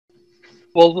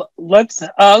Well, let's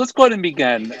go ahead and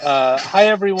begin. Hi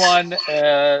everyone.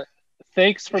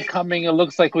 Thanks for coming. It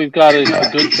looks like we've got a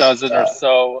good dozen or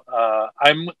so.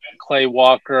 I'm Clay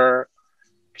Walker,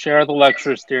 chair of the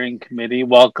lecture steering committee.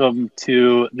 Welcome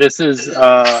to this is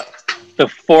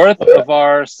the fourth of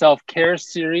our self-care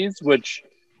series, which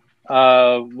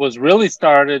was really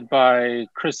started by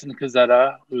Kristen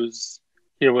Cazetta, who's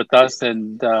here with us,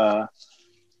 and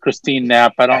Christine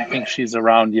Knapp. I don't think she's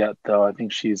around yet, though. I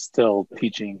think she's still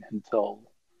teaching until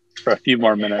for a few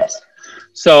more minutes.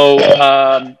 So,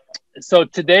 so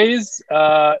today's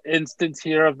instance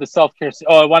here of the self care.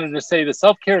 Oh, I wanted to say the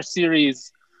self care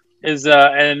series is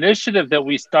an initiative that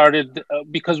we started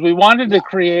because we wanted to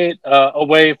create a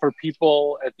way for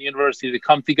people at the university to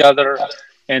come together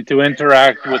and to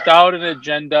interact without an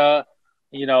agenda.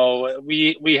 In a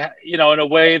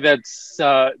way that's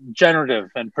generative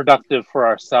and productive for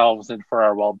ourselves and for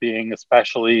our well-being,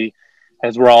 especially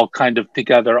as we're all kind of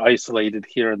together isolated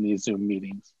here in these Zoom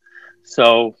meetings.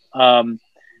 So to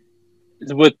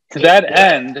that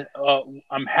end,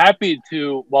 I'm happy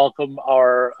to welcome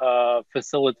our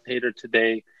facilitator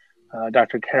today,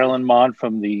 Dr. Carolyn Maun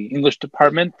from the English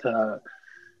department.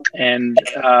 And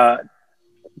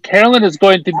Carolyn is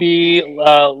going to be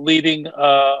leading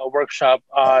a workshop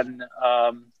on.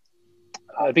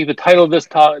 I think the title of this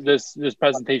talk, this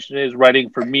presentation is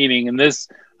 "Writing for Meaning," and this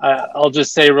I'll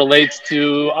just say relates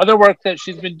to other work that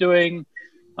she's been doing.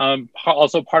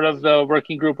 Also part of the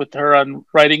working group with her on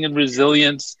writing and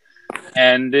resilience.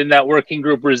 And in that working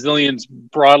group, resilience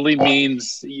broadly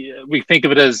means we think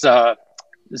of it as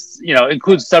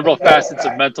includes several facets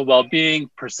of mental well-being,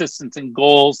 persistence in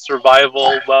goals,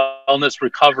 survival, wellness,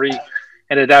 recovery,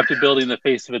 and adaptability in the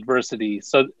face of adversity.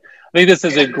 So I think this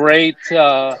is a great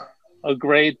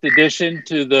addition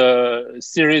to the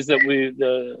series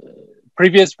the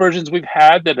previous versions we've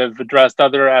had that have addressed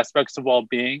other aspects of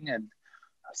well-being. And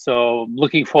so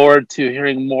looking forward to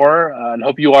hearing more and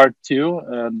hope you are too,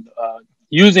 and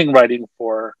using writing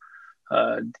for,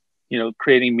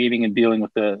 creating meaning and dealing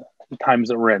with the times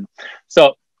that we're in.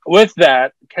 So with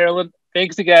that, Carolyn,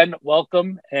 thanks again.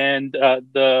 Welcome. And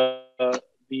the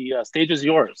stage is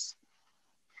yours.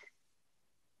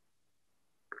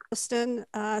 Justin,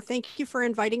 thank you for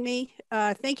inviting me.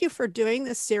 Thank you for doing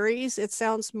this series. It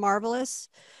sounds marvelous.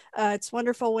 It's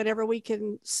wonderful whenever we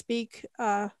can speak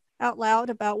out loud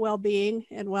about well-being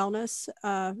and wellness.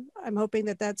 I'm hoping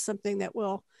that that's something that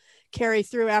will carry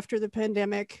through after the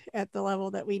pandemic at the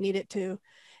level that we need it to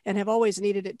and have always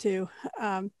needed it to.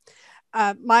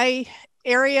 My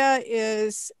area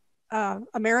is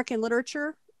American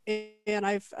literature, and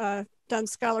I've done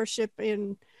scholarship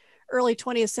in early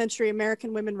 20th century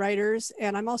American women writers,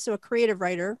 and I'm also a creative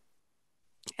writer.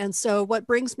 And so what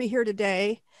brings me here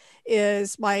today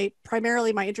is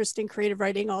primarily my interest in creative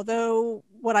writing, although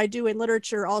what I do in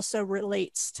literature also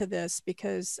relates to this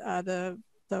because the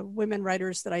women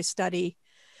writers that I study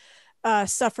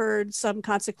suffered some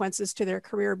consequences to their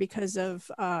career because of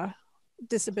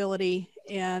disability.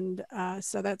 And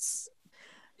so that's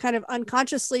kind of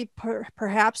unconsciously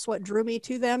perhaps what drew me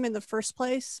to them in the first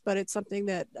place, but it's something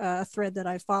that a thread that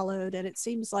I followed. And it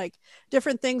seems like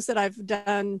different things that I've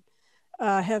done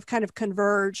have kind of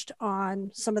converged on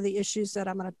some of the issues that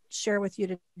I'm going to share with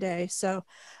you today. So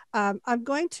I'm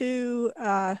going to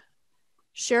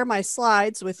share my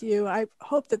slides with you. I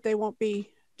hope that they won't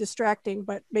be distracting,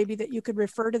 but maybe that you could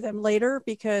refer to them later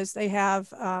because they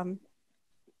have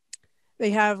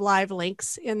live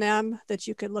links in them that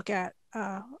you could look at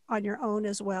on your own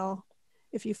as well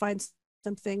if you find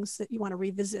some things that you want to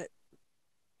revisit.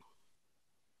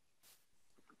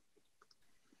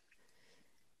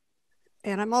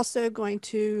 And I'm also going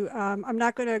to, I'm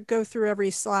not going to go through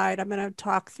every slide. I'm going to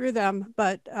talk through them,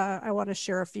 but I want to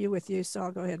share a few with you. So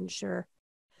I'll go ahead and share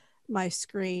my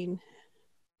screen.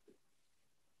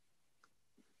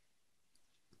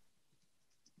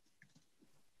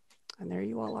 And there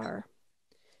you all are.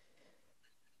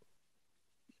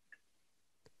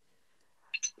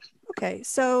 Okay,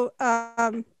 so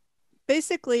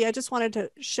basically, I just wanted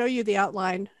to show you the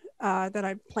outline that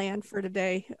I planned for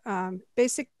today.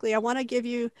 Basically, I want to give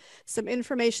you some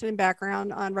information and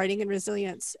background on writing and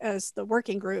resilience as the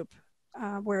working group,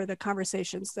 where the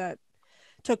conversations that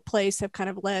took place have kind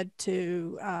of led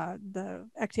to the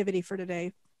activity for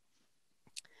today.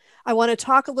 I want to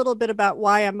talk a little bit about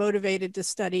why I'm motivated to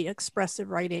study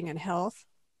expressive writing and health.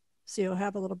 So you'll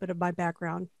have a little bit of my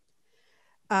background.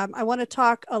 I want to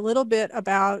talk a little bit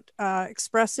about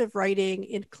expressive writing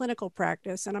in clinical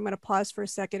practice. And I'm going to pause for a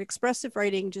second. Expressive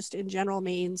writing just in general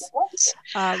means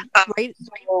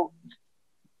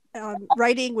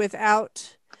writing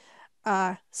without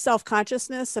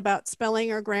self-consciousness about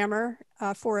spelling or grammar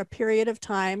for a period of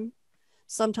time,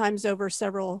 sometimes over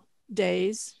several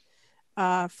days,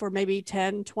 for maybe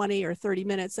 10, 20, or 30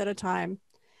 minutes at a time.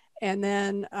 And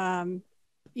then, kind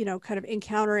of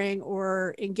encountering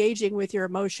or engaging with your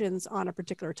emotions on a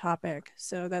particular topic.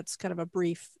 So that's kind of a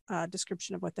brief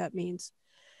description of what that means.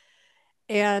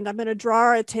 And I'm going to draw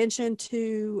our attention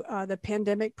to the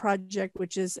Pandemic Project,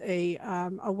 which is a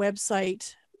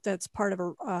website that's part of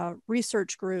a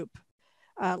research group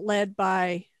led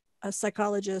by a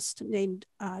psychologist named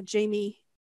Jamie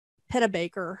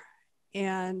Pennebaker.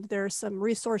 And there are some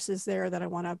resources there that I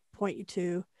want to point you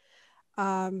to.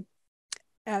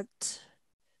 At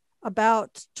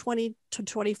about 20 to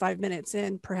 25 minutes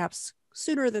in, perhaps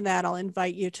sooner than that, I'll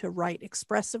invite you to write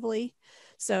expressively.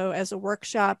 So as a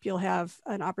workshop, you'll have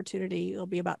an opportunity, it'll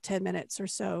be about 10 minutes or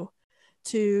so,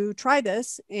 to try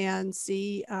this and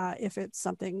see if it's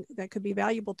something that could be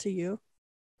valuable to you.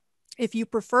 If you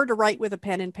prefer to write with a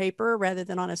pen and paper rather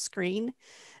than on a screen,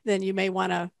 then you may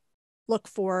want to look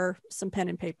for some pen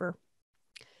and paper.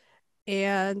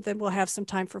 And then we'll have some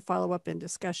time for follow-up and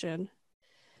discussion.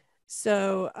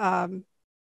 So I'll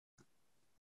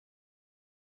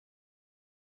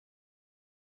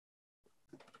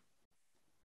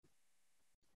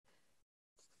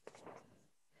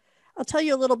tell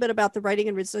you a little bit about the Writing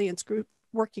and Resilience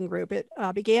Working Group. It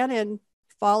began in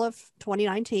fall of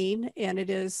 2019, and it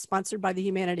is sponsored by the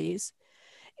Humanities.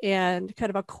 And kind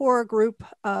of a core group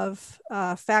of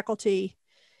faculty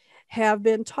have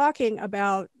been talking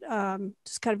about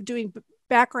just kind of doing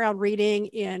background reading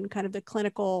in kind of the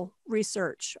clinical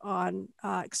research on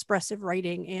expressive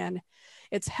writing and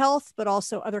its health, but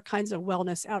also other kinds of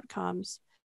wellness outcomes.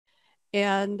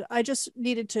 And I just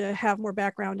needed to have more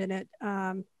background in it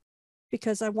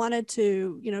because I wanted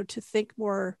to, to think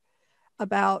more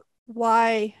about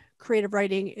why creative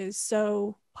writing is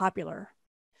so popular.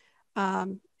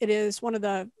 It is one of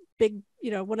the big,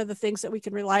 one of the things that we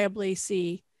can reliably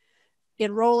see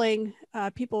enrolling.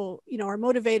 People, are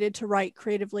motivated to write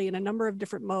creatively in a number of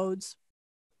different modes.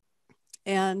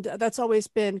 And that's always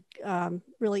been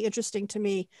really interesting to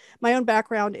me. My own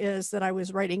background is that I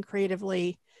was writing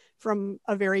creatively from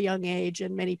a very young age,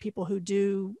 and many people who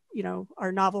do,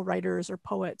 are novel writers or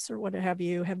poets or what have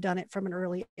you, have done it from an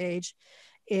early age.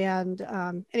 And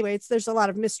anyway, there's a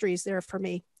lot of mysteries there for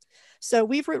me. So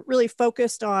we've really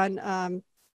focused on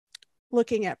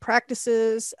looking at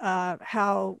practices,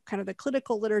 how kind of the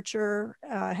clinical literature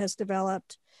has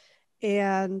developed,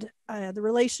 and the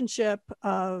relationship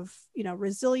of,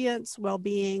 resilience,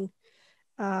 well-being,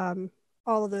 all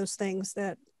of those things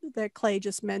that Clay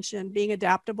just mentioned, being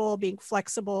adaptable, being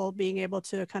flexible, being able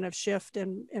to kind of shift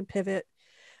and pivot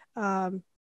are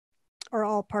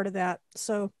all part of that.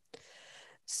 So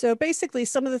basically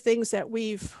some of the things that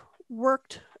we've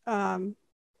worked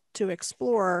to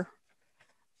explore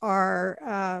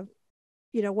are,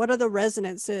 what are the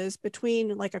resonances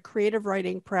between like a creative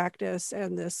writing practice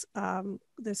and this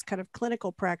this kind of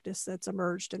clinical practice that's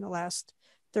emerged in the last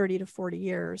 30 to 40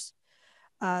 years.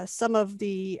 Some of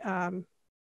the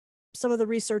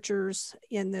researchers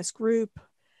in this group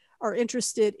are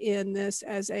interested in this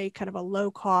as a kind of a low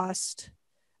cost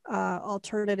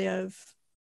alternative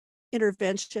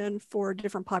intervention for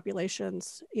different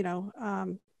populations,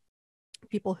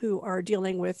 people who are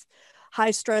dealing with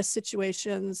high stress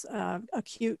situations,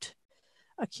 acute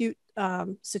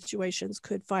situations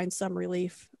could find some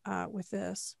relief with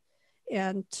this.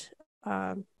 And,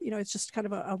 it's just kind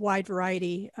of a wide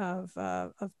variety of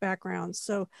backgrounds.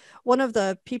 So one of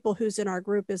the people who's in our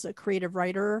group is a creative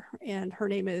writer, and her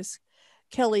name is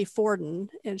Kelly Forden,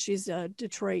 and she's a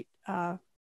Detroit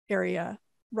area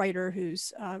writer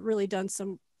who's really done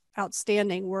some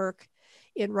outstanding work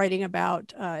in writing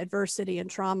about adversity and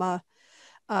trauma.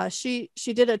 She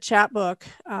did a chapbook.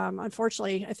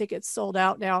 Unfortunately, I think it's sold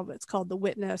out now, but it's called The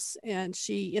Witness. And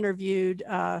she interviewed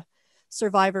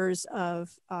survivors of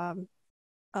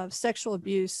sexual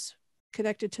abuse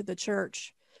connected to the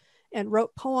church and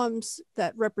wrote poems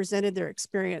that represented their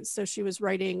experience. So she was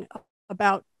writing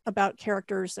about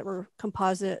characters that were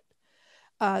composite,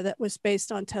 that was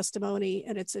based on testimony.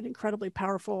 And it's an incredibly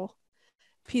powerful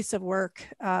piece of work.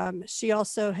 She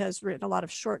also has written a lot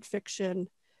of short fiction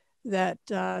that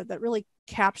really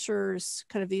captures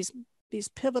kind of these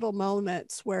pivotal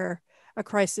moments where a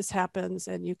crisis happens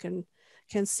and you can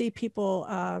see people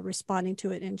responding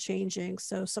to it and changing.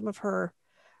 So some of her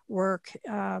work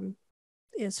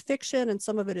is fiction and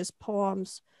some of it is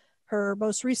poems. Her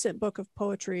most recent book of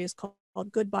poetry is called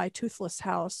Goodbye Toothless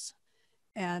House,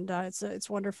 and it's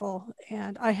wonderful.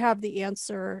 And I Have the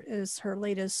Answer is her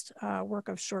latest work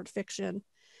of short fiction.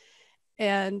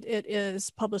 and it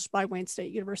is published by Wayne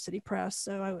State University Press.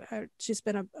 So she's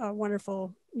been a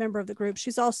wonderful member of the group.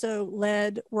 She's also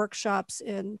led workshops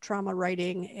in trauma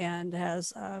writing and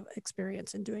has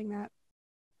experience in doing that.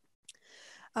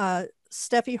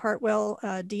 Steffi Hartwell,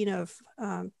 Dean of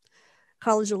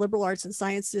College of Liberal Arts and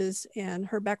Sciences, and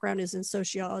her background is in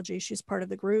sociology. She's part of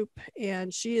the group,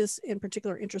 and she is in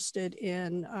particular interested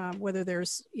in whether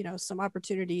there's some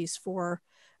opportunities for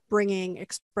bringing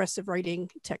expressive writing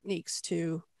techniques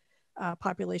to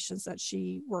populations that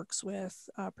she works with,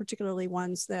 particularly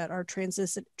ones that are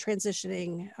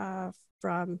transitioning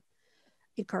from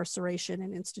incarceration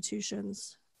and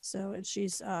institutions. So, and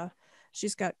she's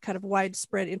got kind of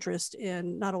widespread interest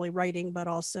in not only writing, but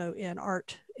also in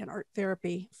art and art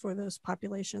therapy for those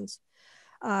populations.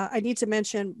 I need to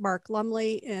mention Mark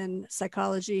Lumley in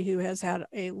psychology, who has had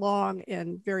a long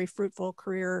and very fruitful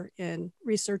career in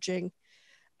researching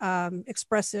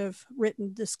expressive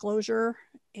written disclosure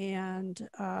and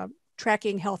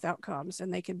tracking health outcomes.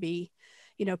 And they can be,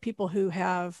 people who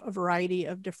have a variety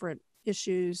of different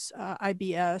issues,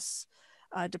 IBS,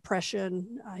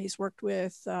 depression. He's worked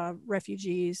with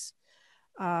refugees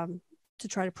to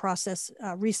try to process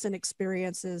recent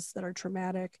experiences that are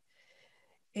traumatic.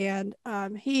 And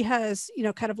he has,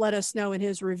 kind of let us know in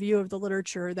his review of the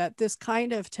literature that this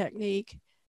kind of technique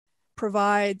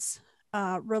provides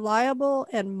reliable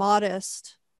and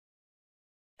modest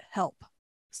help.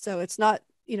 So it's not,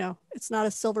 it's not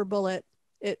a silver bullet.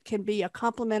 It can be a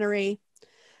complementary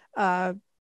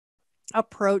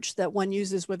approach that one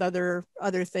uses with other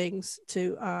things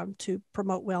to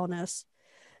promote wellness.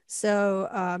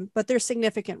 So, but there's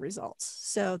significant results.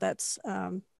 So that's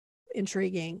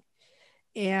intriguing.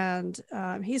 And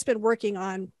he's been working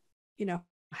on,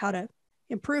 how to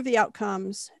improve the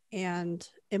outcomes and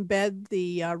embed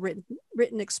the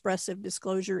written expressive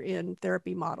disclosure in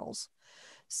therapy models.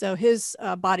 So his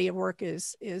body of work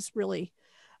is really,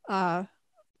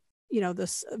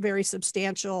 this very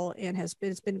substantial, and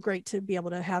it's been great to be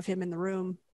able to have him in the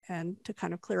room and to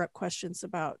kind of clear up questions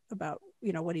about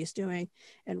what he's doing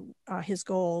and his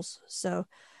goals. So,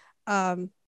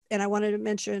 and I wanted to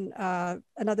mention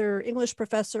another English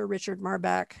professor, Richard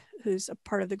Marbach, who's a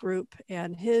part of the group,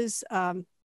 and his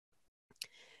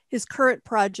current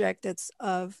project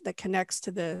that connects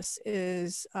to this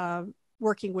is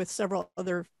working with several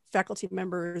other faculty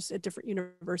members at different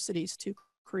universities to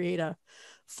create a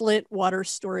Flint Water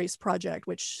Stories project,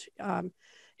 which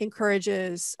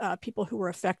encourages people who were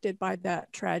affected by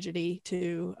that tragedy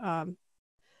to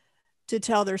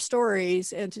tell their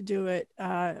stories and to do it,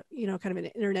 kind of in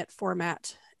an internet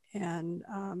format and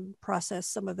process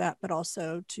some of that, but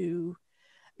also to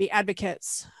be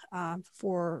advocates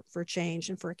for change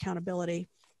and for accountability.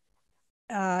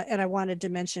 And I wanted to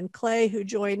mention Clay, who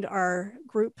joined our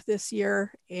group this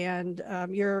year, and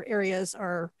your areas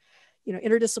are,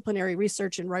 interdisciplinary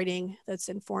research and writing that's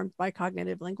informed by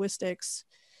cognitive linguistics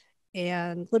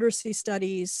and literacy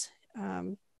studies.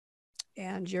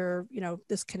 And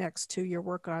this connects to your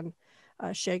work on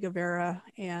Che Guevara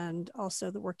and also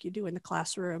the work you do in the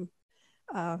classroom.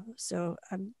 So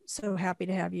I'm so happy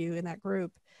to have you in that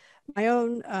group. My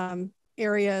own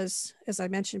areas, as I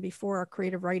mentioned before, are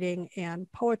creative writing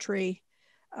and poetry,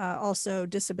 also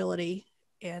disability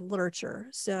and literature.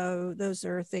 So those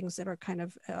are things that are kind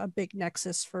of a big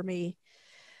nexus for me.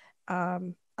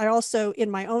 I also, in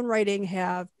my own writing,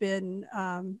 have been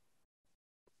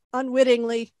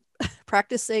unwittingly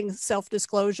practicing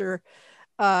self-disclosure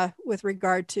with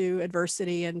regard to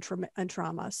adversity and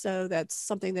trauma. So that's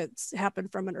something that's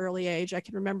happened from an early age. I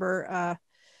can remember,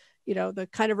 the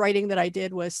kind of writing that I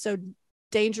did was so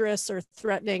dangerous or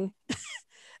threatening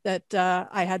that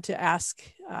I had to ask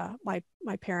my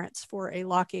parents for a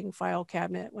locking file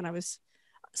cabinet when I was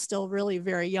still really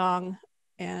very young.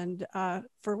 And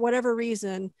for whatever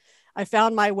reason, I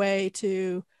found my way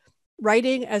to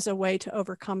writing as a way to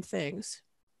overcome things.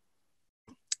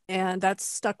 And that's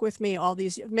stuck with me all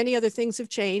these, many other things have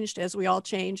changed as we all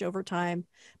change over time,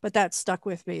 but that's stuck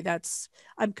with me.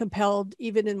 I'm compelled,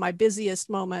 even in my busiest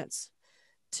moments,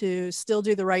 to still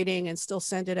do the writing and still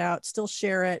send it out, still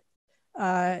share it,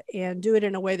 and do it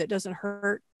in a way that doesn't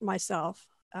hurt myself.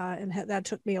 And that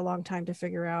took me a long time to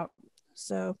figure out.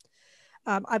 So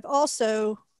I've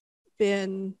also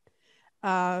been,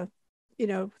 I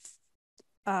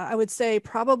would say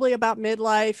probably about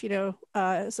midlife,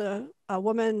 as a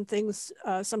woman, things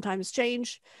sometimes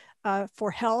change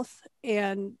for health,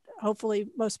 and hopefully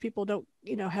most people don't,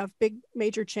 have big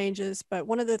major changes. But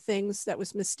one of the things that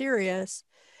was mysterious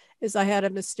is I had a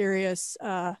mysterious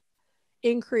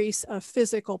increase of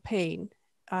physical pain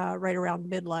right around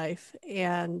midlife.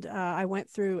 And I went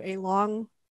through a long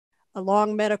a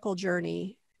long medical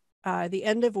journey, the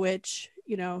end of which,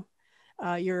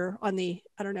 you're on the,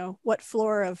 I don't know what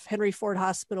floor of Henry Ford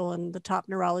Hospital, and the top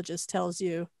neurologist tells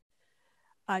you,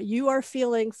 you are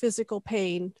feeling physical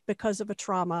pain because of a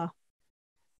trauma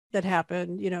that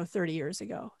happened, 30 years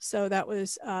ago. So that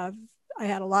was, I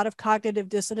had a lot of cognitive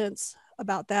dissonance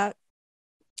about that.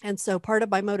 And so part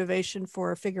of my motivation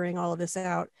for figuring all of this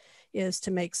out is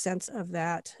to make sense of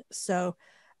that. So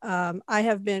I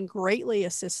have been greatly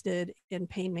assisted in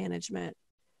pain management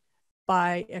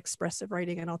by expressive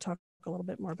writing, and I'll talk a little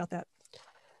bit more about that.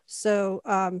 So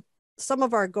some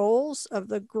of our goals of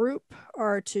the group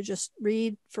are to just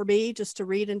read, for me, just to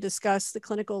read and discuss the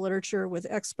clinical literature with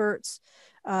experts,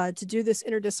 to do this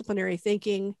interdisciplinary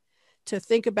thinking, to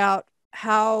think about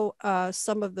how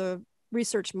some of the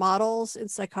research models in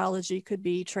psychology could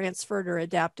be transferred or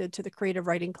adapted to the creative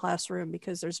writing classroom,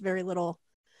 because there's very little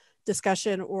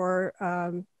discussion or,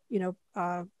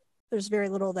 there's very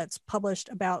little that's published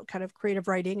about kind of creative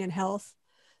writing and health.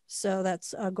 So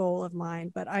that's a goal of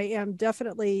mine. But I am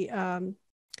definitely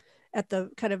at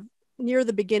the kind of near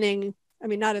the beginning, I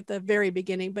mean, not at the very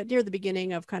beginning, but near the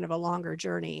beginning of kind of a longer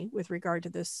journey with regard to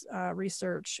this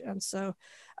research. And so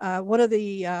one of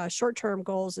the short-term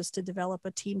goals is to develop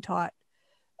a team-taught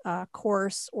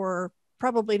course, or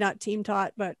probably not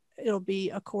team-taught, but it'll be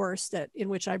a course that in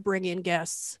which I bring in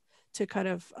guests to kind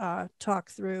of talk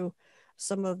through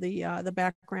some of the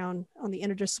background on the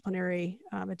interdisciplinary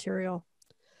material.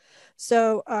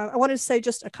 So I wanted to say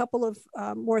just a couple of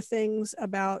more things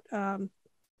about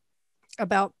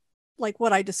like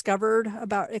what I discovered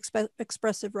about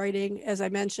expressive writing. As I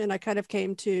mentioned, I kind of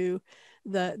came to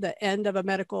the end of a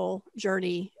medical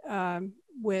journey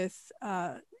with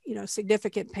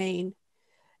significant pain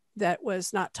that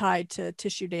was not tied to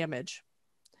tissue damage.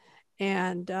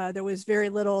 And there was very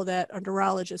little that a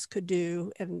neurologist could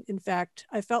do. And in fact,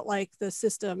 I felt like the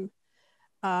system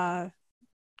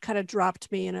kind of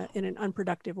dropped me in an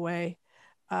unproductive way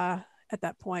at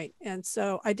that point. And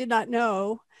so I did not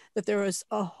know that there was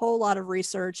a whole lot of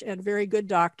research and very good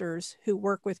doctors who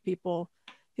work with people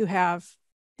who have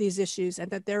these issues,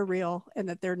 and that they're real, and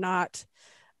that they're not,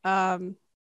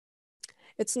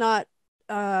 it's not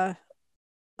a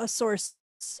source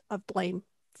of blame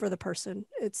for the person.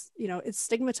 It's, it's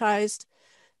stigmatized,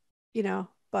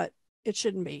 but it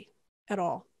shouldn't be at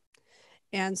all.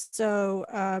 And so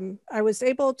I was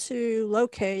able to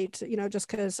locate, just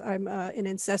because I'm an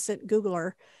incessant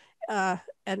Googler,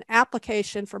 an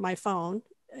application for my phone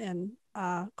and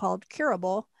called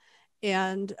Curable.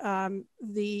 And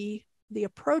the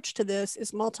approach to this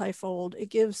is multifold. It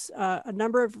gives a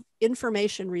number of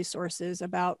information resources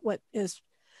about what is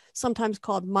sometimes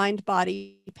called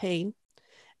mind-body pain.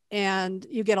 And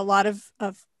you get a lot of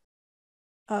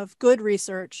good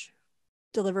research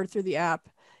delivered through the app.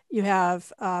 You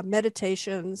have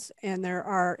meditations, and there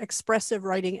are expressive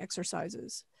writing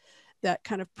exercises that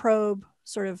kind of probe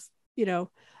sort of,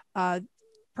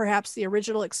 perhaps the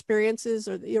original experiences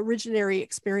or the originary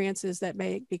experiences that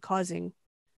may be causing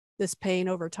this pain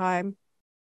over time.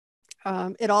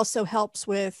 It also helps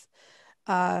with,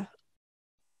 I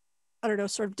don't know,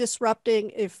 sort of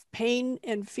disrupting if pain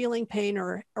and feeling pain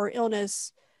or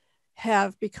illness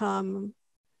have become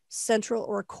central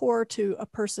or core to a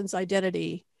person's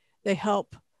identity. They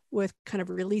help with kind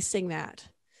of releasing that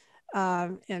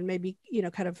and maybe,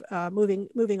 kind of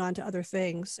moving on to other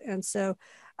things. And so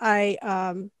I,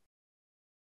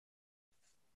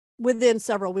 within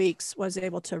several weeks, was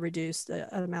able to reduce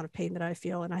the amount of pain that I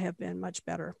feel, and I have been much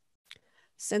better.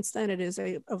 Since then, it is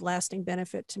of lasting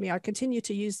benefit to me. I continue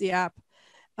to use the app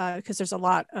because there's a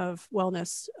lot of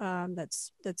wellness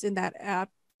that's in that app.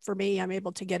 For me, I'm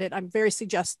able to get it. I'm very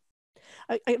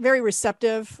very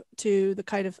receptive to the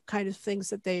kind of things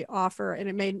that they offer, and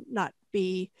it may not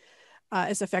be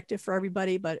as effective for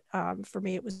everybody, but for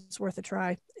me, it was worth a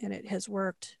try, and it has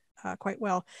worked quite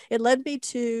well. It led me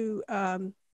to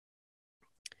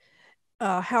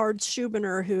Howard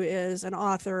Schubiner, who is an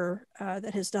author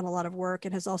that has done a lot of work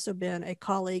and has also been a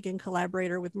colleague and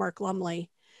collaborator with Mark Lumley.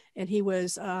 And he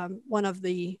was one of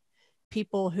the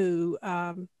people who,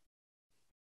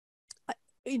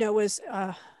 was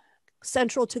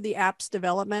central to the app's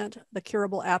development, the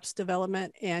Curable app's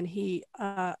development. And he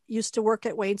used to work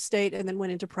at Wayne State and then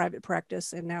went into private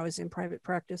practice, and now is in private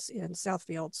practice in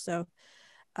Southfield. So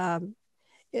let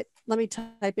me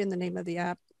type in the name of the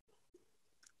app.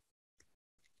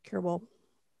 Curable.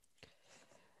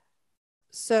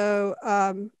 So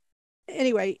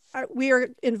anyway, we are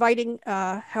inviting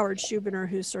Howard Schubiner,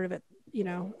 who's sort of at,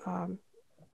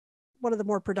 one of the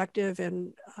more productive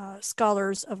and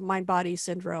scholars of mind-body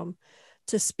syndrome,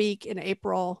 to speak in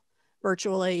April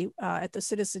virtually at the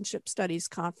Citizenship Studies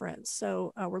Conference.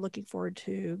 So we're looking forward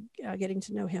to getting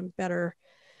to know him better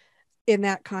in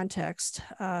that context.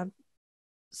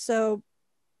 So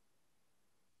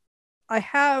I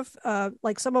have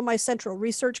like some of my central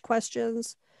research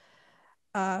questions.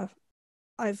 I've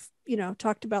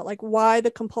talked about like why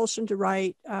the compulsion to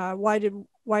write, why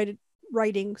did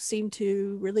writing seem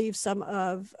to relieve some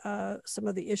of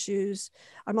the issues.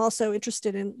 I'm also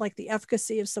interested in like the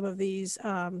efficacy of some of these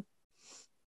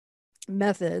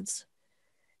methods.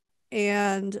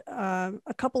 And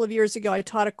a couple of years ago, I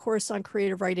taught a course on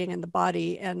creative writing in the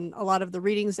body, and a lot of the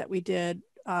readings that we did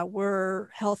were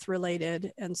health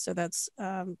related. And so that's,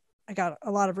 I got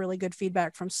a lot of really good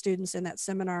feedback from students in that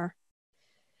seminar.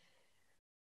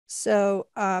 So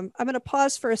I'm going to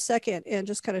pause for a second and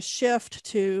just kind of shift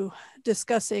to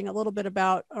discussing a little bit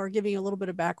about, or giving a little bit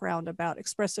of background about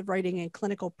expressive writing in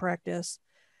clinical practice.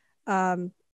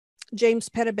 James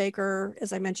Pennebaker,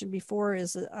 as I mentioned before,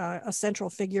 is a central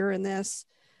figure in this.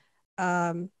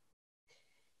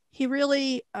 He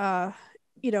really, kind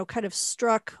of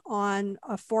struck on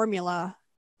a formula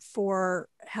for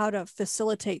how to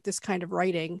facilitate this kind of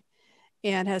writing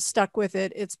and has stuck with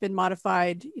it. It's been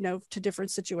modified, to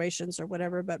different situations or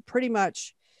whatever, but pretty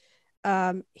much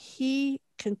he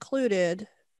concluded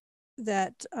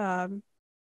that,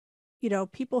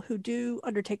 people who do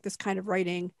undertake this kind of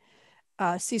writing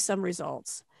see some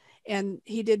results. And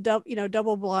he did,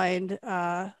 double blind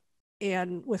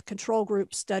and with control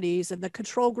group studies, and the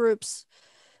control groups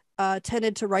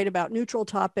tended to write about neutral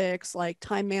topics like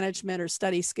time management or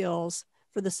study skills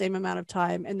for the same amount of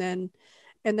time. And then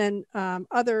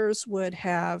others would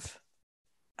have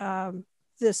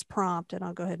this prompt, and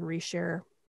I'll go ahead and reshare.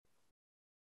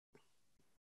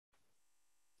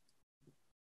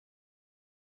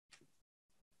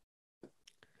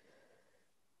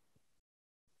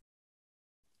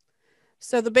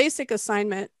 So the basic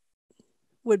assignment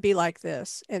would be like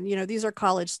this. And, these are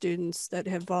college students that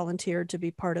have volunteered to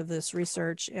be part of this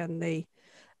research, and they,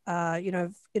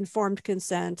 have informed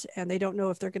consent, and they don't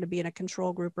know if they're going to be in a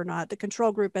control group or not. The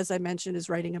control group, as I mentioned, is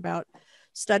writing about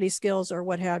study skills or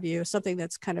what have you, something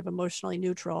that's kind of emotionally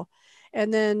neutral.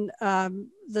 And then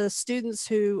the students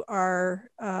who are,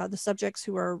 the subjects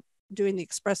who are doing the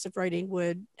expressive writing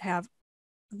would have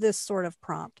this sort of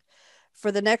prompt.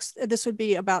 For the next, this would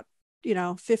be about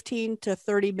 15 to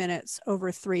 30 minutes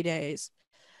over 3 days.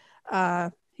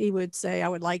 He would say, I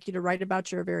would like you to write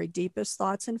about your very deepest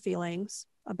thoughts and feelings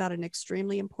about an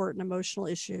extremely important emotional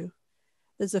issue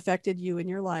that's affected you in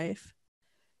your life.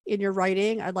 In your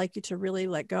writing, I'd like you to really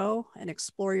let go and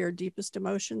explore your deepest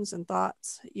emotions and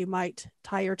thoughts. You might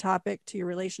tie your topic to your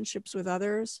relationships with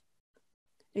others,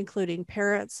 including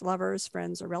parents, lovers,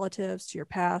 friends, or relatives, to your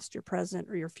past, your present,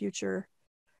 or your future,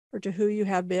 or to who you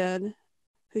have been,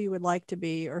 who you would like to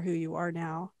be, or who you are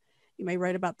now. You may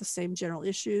write about the same general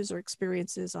issues or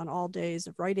experiences on all days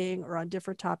of writing or on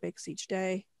different topics each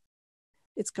day.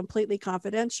 It's completely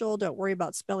confidential. Don't worry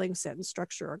about spelling, sentence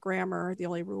structure, or grammar. The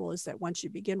only rule is that once you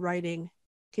begin writing,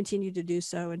 continue to do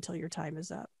so until your time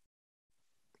is up.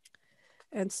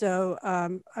 And so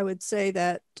I would say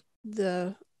that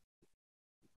the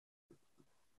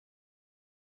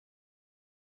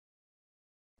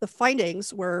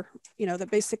findings were,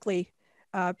 that basically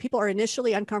people are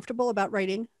initially uncomfortable about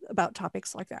writing about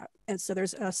topics like that. And so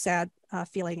there's a sad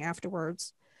feeling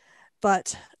afterwards.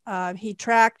 But he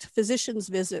tracked physicians'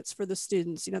 visits for the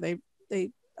students.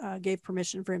 They gave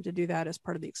permission for him to do that as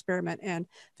part of the experiment. And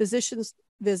physicians'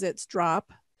 visits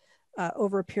drop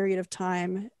over a period of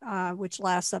time, which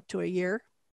lasts up to a year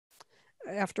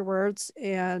afterwards.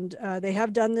 And they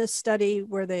have done this study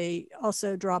where they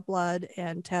also draw blood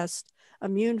and test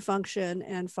immune function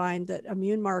and find that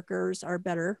immune markers are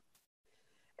better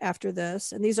after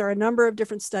this. And these are a number of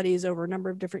different studies over a number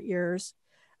of different years.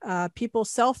 People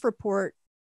self-report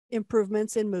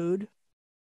improvements in mood.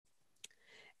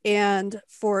 And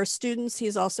for students,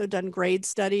 he's also done grade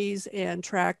studies and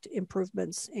tracked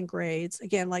improvements in grades.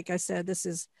 Again, like I said,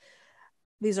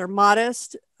 these are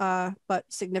modest but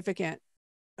significant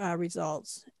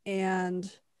results.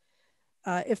 And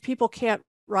if people can't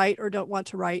write or don't want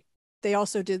to write, they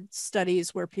also did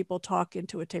studies where people talk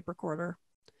into a tape recorder.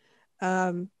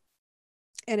 And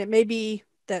it may be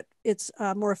that it's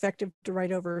more effective to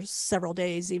write over several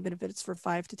days, even if it's for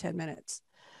 5 to 10 minutes.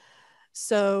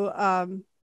 So,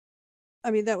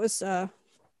 that was it's a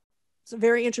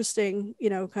very interesting,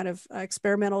 kind of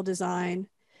experimental design.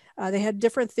 They had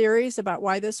different theories about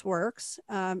why this works.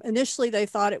 Initially, they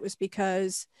thought it was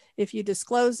because if you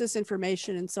disclose this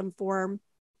information in some form,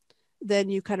 then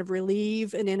you kind of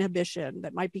relieve an inhibition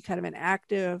that might be kind of an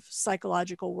active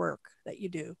psychological work that you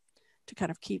do. to kind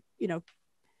of keep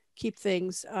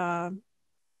things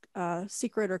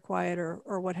secret or quiet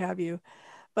or what have you.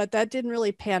 But that didn't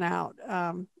really pan out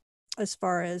as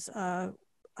far as a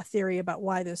theory about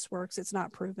why this works. It's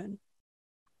not proven.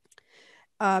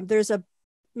 There's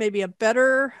maybe a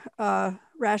better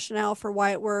rationale for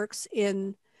why it works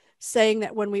in saying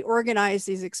that when we organize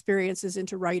these experiences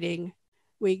into writing,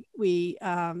 we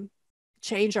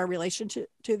change our relationship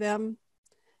to them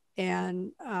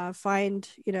and find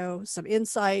some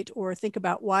insight or think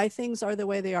about why things are the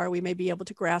way they are. We may be able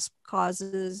to grasp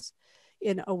causes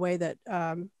in a way that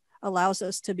allows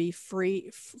us to be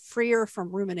freer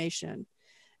from rumination,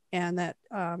 and that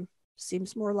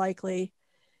seems more likely.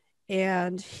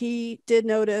 And he did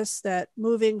notice that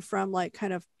moving from like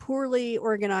kind of poorly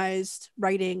organized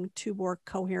writing to more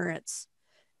coherence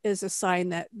is a sign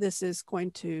that this is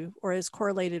going to, or is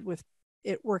correlated with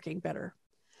it working better.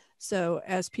 So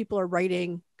as people are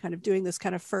writing, kind of doing this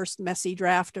kind of first messy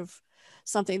draft of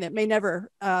something that may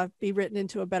never be written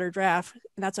into a better draft,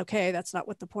 and that's okay. That's not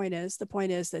what the point is. The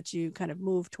point is that you kind of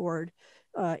move toward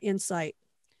insight.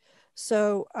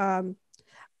 So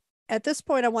at this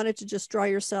point, I wanted to just draw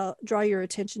your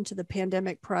attention to the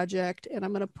Pandemic Project, and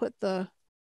I'm going to put the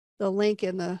link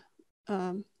in the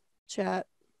chat.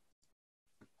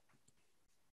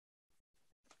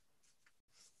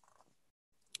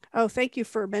 Oh, thank you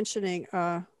for mentioning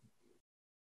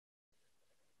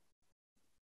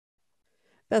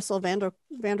Bessel van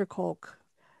der Kolk,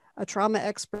 a trauma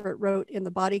expert, wrote in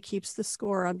The Body Keeps the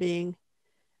Score on being,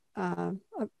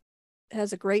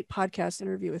 has a great podcast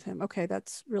interview with him. Okay,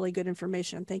 that's really good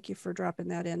information. Thank you for dropping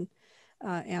that in,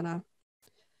 Anna.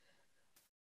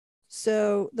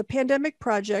 So the Pandemic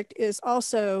Project is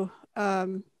also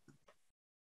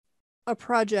a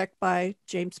project by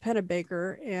James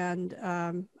Pennebaker, and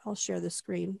I'll share the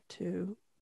screen to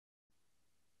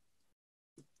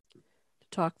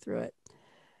talk through it.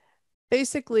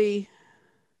 Basically,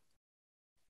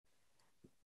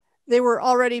 they were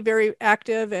already very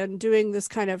active and doing this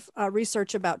kind of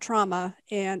research about trauma,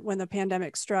 and when the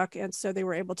pandemic struck, and so they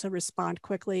were able to respond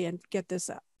quickly and get this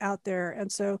out there.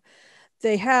 And so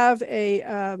they have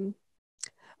a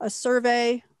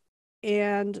survey,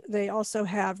 and they also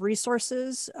have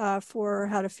resources for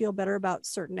how to feel better about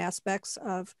certain aspects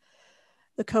of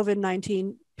the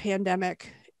COVID-19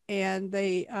 pandemic. And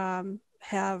they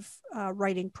have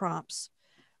writing prompts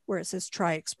where it says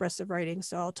try expressive writing.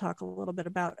 So I'll talk a little bit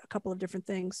about a couple of different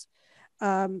things.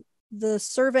 The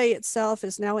survey itself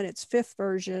is now in its 5th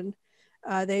version.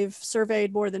 They've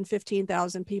surveyed more than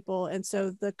 15,000 people. And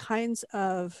so the kinds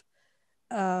of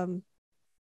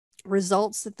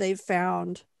results that they've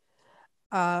found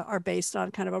are based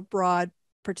on kind of a broad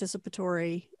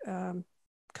participatory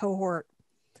cohort.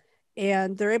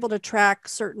 And they're able to track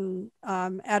certain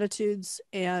attitudes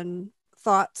and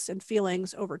thoughts and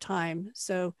feelings over time.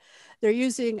 So they're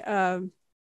using a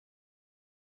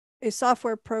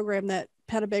software program that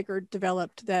Pennebaker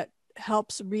developed that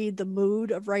helps read the mood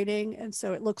of writing. And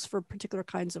so it looks for particular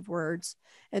kinds of words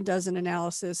and does an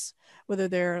analysis, whether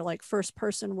they're like first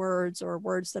person words or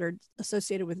words that are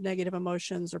associated with negative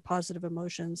emotions or positive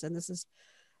emotions. And this has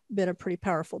been a pretty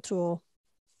powerful tool.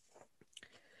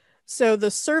 So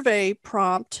the survey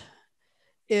prompt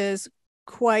is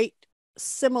quite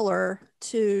similar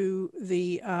to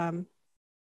the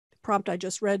prompt I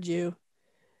just read you.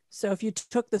 So if you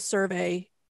took the survey,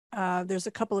 there's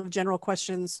a couple of general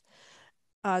questions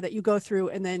that you go through,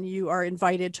 and then you are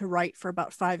invited to write for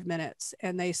about 5 minutes.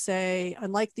 And they say,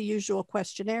 unlike the usual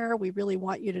questionnaire, we really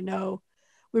want to know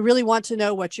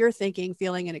what you're thinking,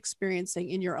 feeling, and experiencing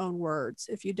in your own words.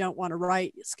 If you don't want to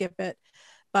write, skip it.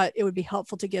 But it would be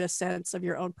helpful to get a sense of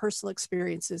your own personal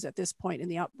experiences at this point in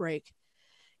the outbreak.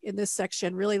 In this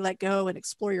section, really let go and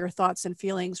explore your thoughts and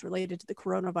feelings related to the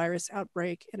coronavirus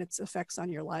outbreak and its effects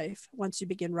on your life. Once you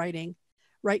begin writing,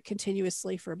 write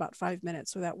continuously for about 5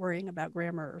 minutes without worrying about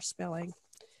grammar or spelling.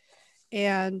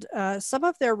 And some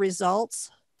of their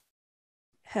results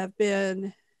have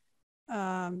been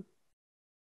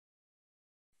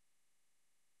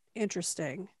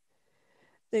interesting.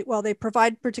 They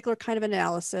provide particular kind of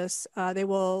analysis. They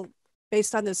will,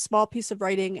 based on this small piece of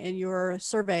writing in your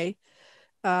survey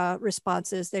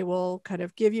responses, they will kind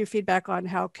of give you feedback on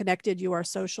how connected you are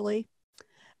socially,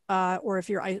 or if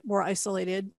you're more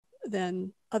isolated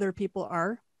than other people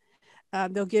are.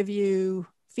 They'll give you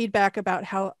feedback about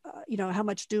how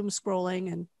much doom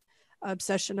scrolling and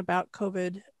obsession about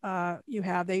COVID you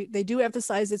have. They do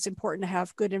emphasize it's important to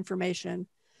have good information,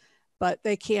 but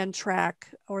they can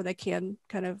track, or they can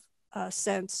kind of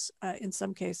sense in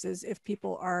some cases if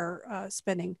people are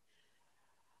spending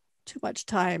too much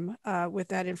time with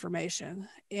that information.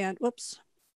 And whoops.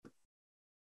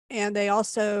 And they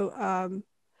also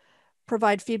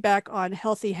provide feedback on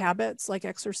healthy habits like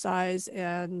exercise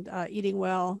and eating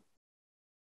well,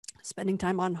 spending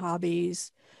time on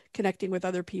hobbies, connecting with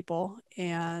other people.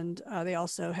 And they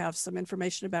also have some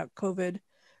information about COVID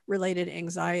related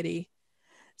anxiety.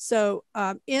 So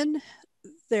in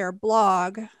their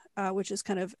blog, which is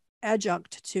kind of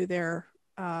adjunct to their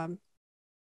to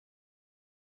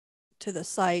the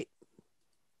site,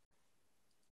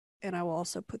 and I will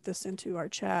also put this into our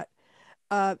chat.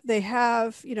 They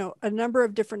have, a number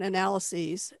of different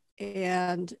analyses,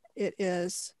 and it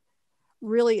is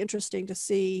really interesting to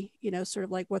see, sort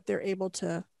of like what they're able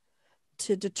to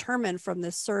determine from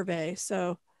this survey.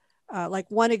 So, like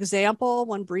one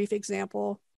brief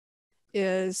example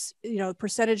is, the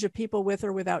percentage of people with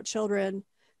or without children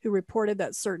who reported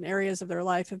that certain areas of their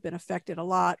life have been affected a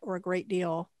lot or a great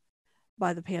deal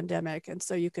by the pandemic. And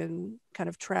so you can kind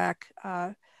of track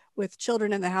with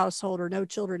children in the household or no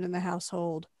children in the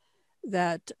household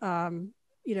that,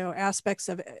 aspects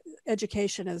of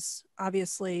education is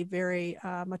obviously very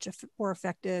much more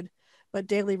affected, but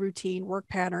daily routine, work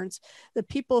patterns, the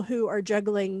people who are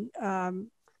juggling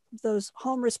those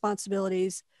home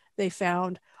responsibilities, they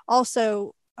found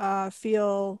also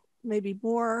feel maybe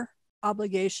more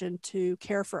obligation to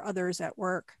care for others at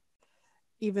work,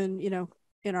 even,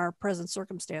 in our present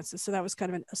circumstances. So that was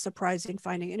kind of a surprising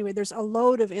finding. Anyway, there's a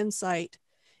load of insight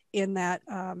in that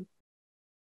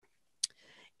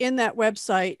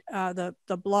website,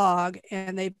 the blog,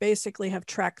 and they basically have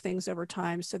tracked things over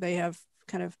time. So they have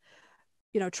kind of,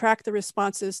 tracked the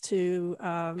responses to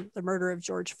the murder of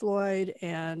George Floyd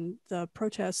and the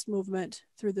protest movement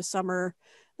through the summer,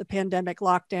 the pandemic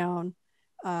lockdown,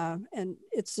 and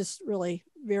it's just really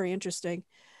very interesting.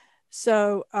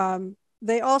 So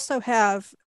they also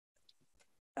have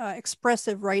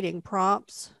expressive writing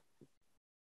prompts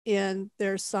in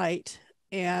their site,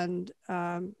 and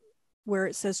where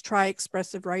it says try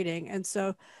expressive writing. And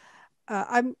so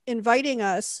I'm inviting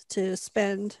us to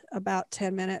spend about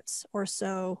 10 minutes or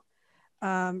so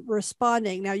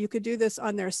responding. Now, you could do this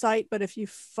on their site, but if you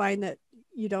find that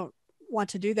you don't want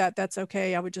to do that, that's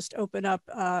okay. I would just open up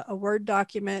a Word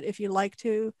document if you like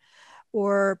to,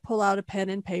 or pull out a pen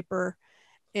and paper.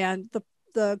 And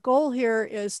the goal here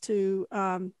is to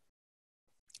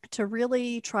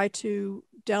really try to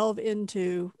delve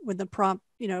into, with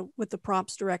the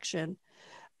prompt's direction,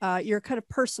 your kind of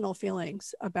personal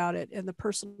feelings about it and the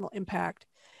personal impact.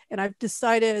 And I've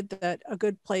decided that a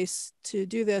good place to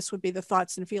do this would be the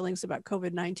thoughts and feelings about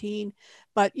COVID-19.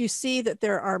 But you see that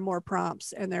there are more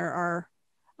prompts, and there are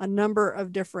a number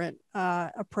of different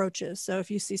approaches. So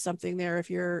if you see something there, if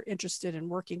you're interested in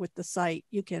working with the site,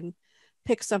 you can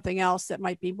pick something else that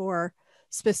might be more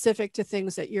specific to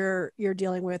things that you're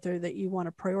dealing with or that you want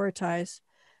to prioritize.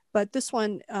 But this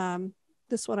one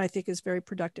I think is very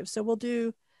productive. So we'll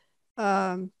do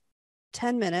 10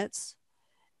 minutes,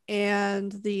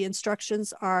 and the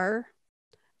instructions are,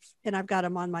 and I've got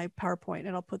them on my PowerPoint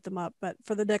and I'll put them up, but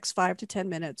for the next 5 to 10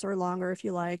 minutes or longer, if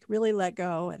you like, really let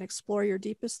go and explore your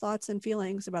deepest thoughts and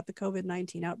feelings about the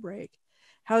COVID-19 outbreak.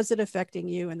 How is it affecting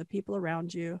you and the people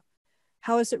around you?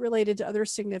 How is it related to other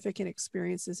significant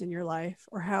experiences in your life?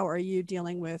 Or how are you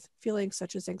dealing with feelings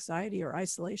such as anxiety or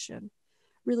isolation?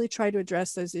 Really try to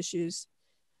address those issues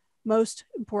most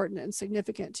important and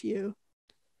significant to you.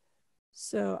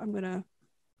 So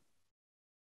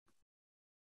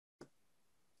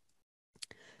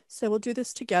we'll do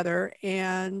this together.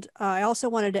 And I also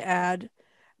wanted to add,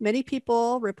 many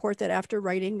people report that after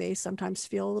writing, they sometimes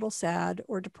feel a little sad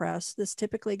or depressed. This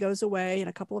typically goes away in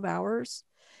a couple of hours.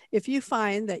 If you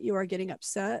find that you are getting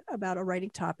upset about a writing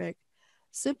topic,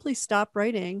 simply stop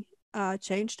writing,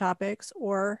 change topics,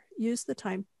 or use the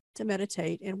time to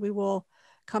meditate. And we will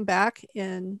come back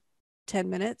in 10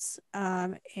 minutes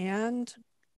and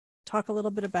talk a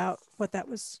little bit about what that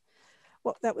was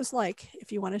like,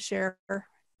 if you want to share.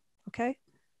 Okay?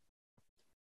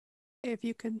 If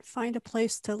you can find a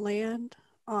place to land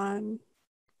on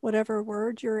whatever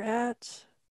word you're at.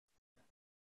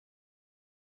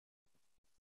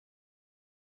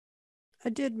 I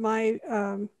did my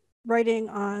writing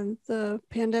on the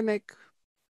pandemic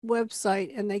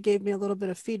website, and they gave me a little bit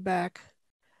of feedback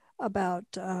about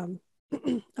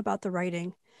about the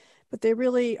writing. But they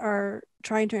really are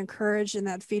trying to encourage in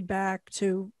that feedback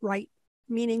to write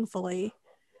meaningfully,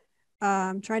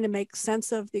 trying to make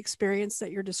sense of the experience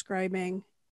that you're describing,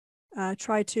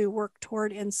 try to work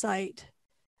toward insight,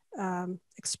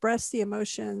 express the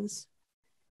emotions,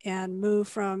 and move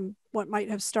from what might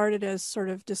have started as sort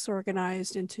of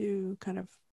disorganized into kind of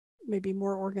maybe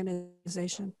more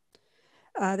organization.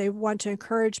 They want to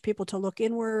encourage people to look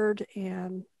inward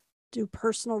and do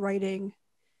personal writing,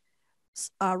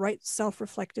 write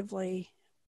self-reflectively,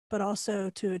 but also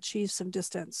to achieve some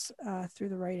distance through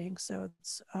the writing. So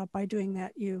it's by doing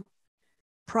that, you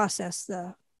process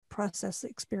the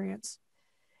experience.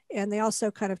 And they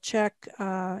also kind of check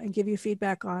and give you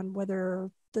feedback on whether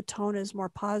the tone is more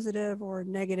positive or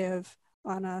negative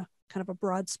on a kind of a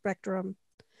broad spectrum.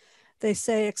 They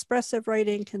say expressive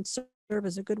writing can serve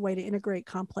as a good way to integrate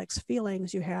complex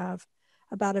feelings you have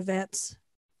about events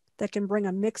that can bring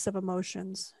a mix of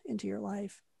emotions into your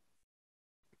life.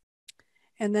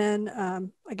 And then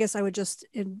I guess I would just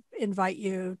invite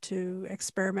you to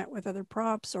experiment with other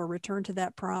prompts or return to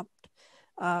that prompt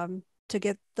to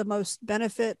get the most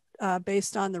benefit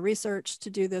based on the research, to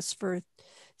do this for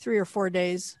 3 or 4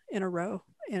 days in a row.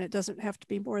 And it doesn't have to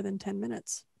be more than 10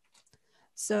 minutes.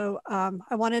 So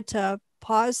I wanted to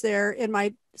pause there. In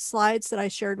my slides that I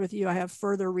shared with you, I have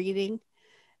further reading,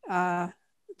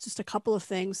 just a couple of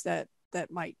things that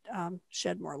might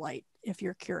shed more light if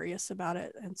you're curious about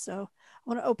it. And so I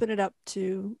want to open it up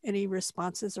to any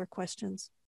responses or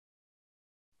questions.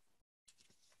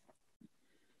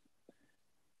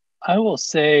 I will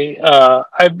say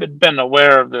I've been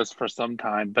aware of this for some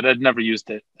time, but I'd never used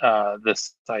it,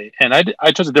 this site. And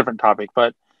I chose a different topic,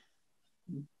 but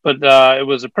it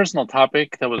was a personal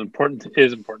topic that was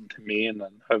is important to me, and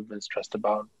I've been stressed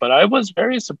about. But I was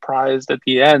very surprised at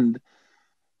the end.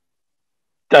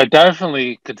 I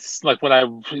definitely could, like, when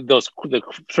the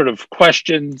sort of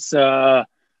questions. I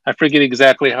forget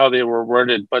exactly how they were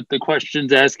worded, but the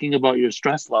questions asking about your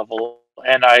stress level,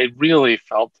 and I really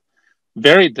felt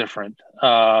very different.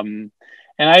 And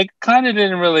I kind of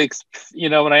didn't really,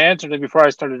 when I answered it before I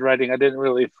started writing, I didn't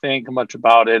really think much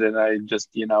about it, and I just,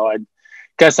 I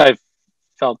guess I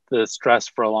felt the stress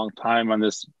for a long time on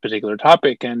this particular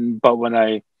topic, but when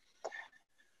I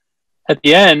at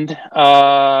the end,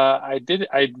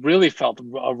 I really felt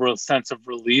a real sense of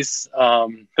release. I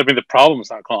mean, the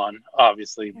problem's not gone,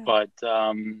 obviously, Yeah. but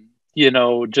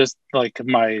just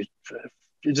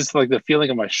like the feeling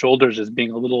of my shoulders as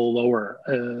being a little lower,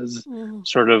 is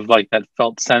sort of like that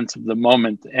felt sense of the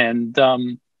moment. And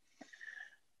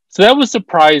so that was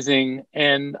surprising.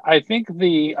 And I think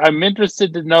I'm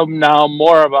interested to know now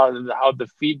more about how the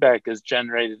feedback is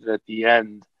generated at the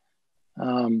end.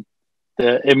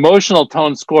 The emotional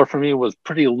tone score for me was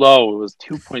pretty low. It was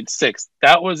 2.6.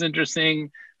 That was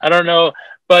interesting. I don't know,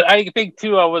 but I think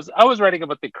too, I was writing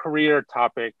about the career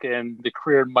topic and the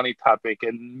career and money topic,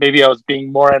 and maybe I was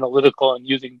being more analytical and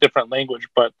using different language,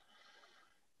 but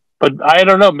I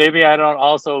don't know. Maybe I don't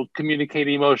also communicate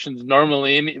emotions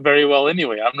normally very well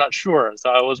anyway. I'm not sure.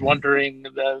 So I was wondering,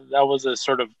 that was a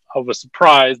sort of a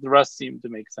surprise. The rest seemed to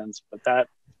make sense, but that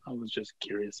I was just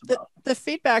curious about. The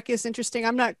feedback is interesting.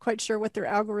 I'm not quite sure what their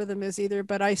algorithm is either,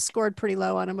 but I scored pretty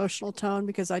low on emotional tone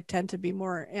because I tend to be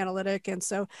more analytic. And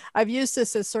so I've used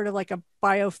this as sort of like a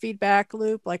biofeedback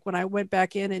loop. Like when I went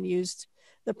back in and used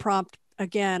the prompt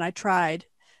again, I tried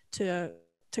to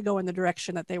go in the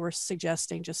direction that they were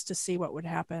suggesting, just to see what would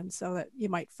happen, so that you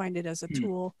might find it as a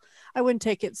tool. I wouldn't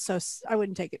take it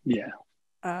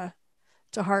to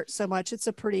heart so much. It's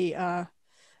a pretty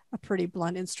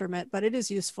blunt instrument, but it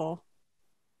is useful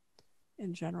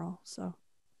in general. So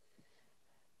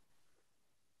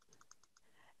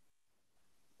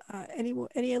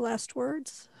any last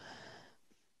words?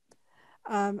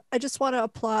 I just want to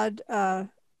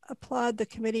applaud the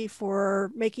committee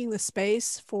for making the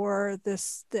space for the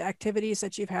activities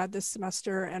that you've had this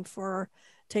semester, and for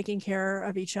taking care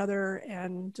of each other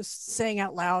and just saying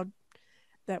out loud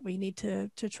that we need to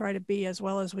try to be as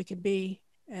well as we can be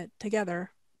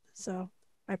together. So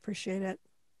I appreciate it.